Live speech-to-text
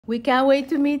We can't wait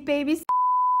to meet babies.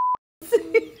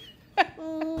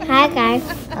 Hi guys,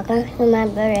 welcome to my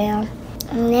birthday.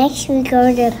 Next we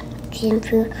go to gym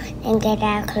pool and get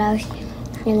our clothes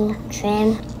and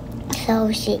trim.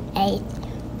 So she ate.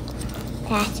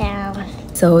 That's our.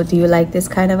 So, do you like this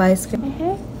kind of ice cream?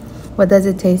 What does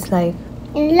it taste like?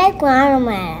 It's like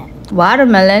watermelon.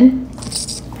 Watermelon?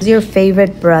 Who's your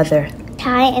favorite brother?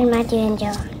 Ty and Matthew and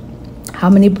John. How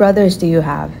many brothers do you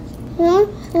have?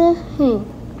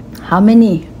 How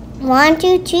many? 1,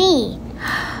 2, 3.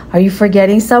 Are you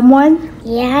forgetting someone?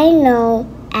 Yeah, I know.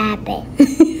 Abbott.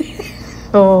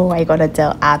 Oh, I gotta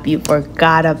tell Ab you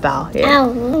forgot about him.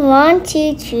 Oh, 1,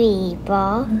 2, 3,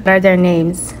 ball. What are their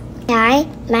names? Ty,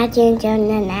 Matthew and John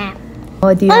and Abbott.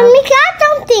 Oh, do you Oh, we got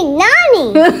something,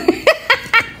 Nani.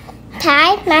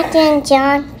 Ty, Matthew and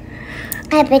John,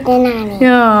 Abbott and Nani.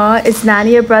 No, is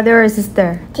Nani your brother or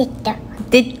sister? Tita.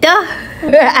 Tita?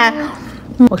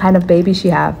 What kind of baby she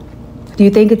have? Do you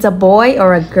think it's a boy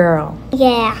or a girl?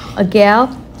 Yeah. A girl?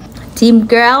 Team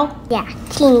girl? Yeah,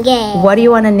 King Gay. What do you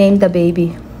want to name the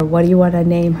baby? Or what do you want to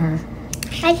name her?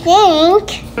 I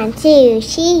think 1, 2,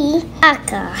 3,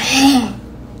 Paco.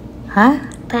 Huh?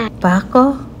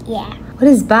 Baco? Yeah. What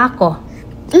is Baco?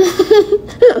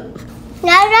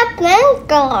 Not a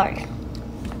Pringles.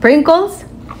 Prinkles?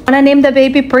 Want to name the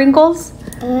baby Prinkles?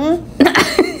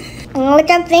 With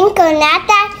a Pringle, not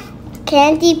that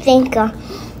candy Pringle.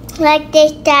 Like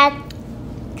this, that,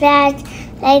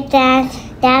 like that,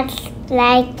 that's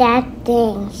like that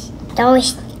things.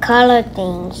 Those color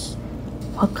things.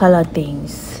 What color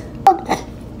things?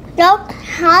 Those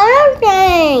color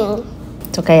things.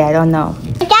 It's okay, I don't know.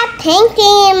 I got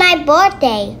painting in my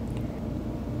birthday.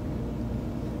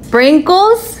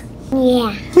 Sprinkles?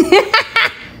 Yeah.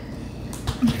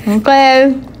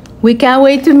 Okay. We can't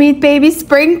wait to meet baby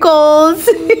Sprinkles.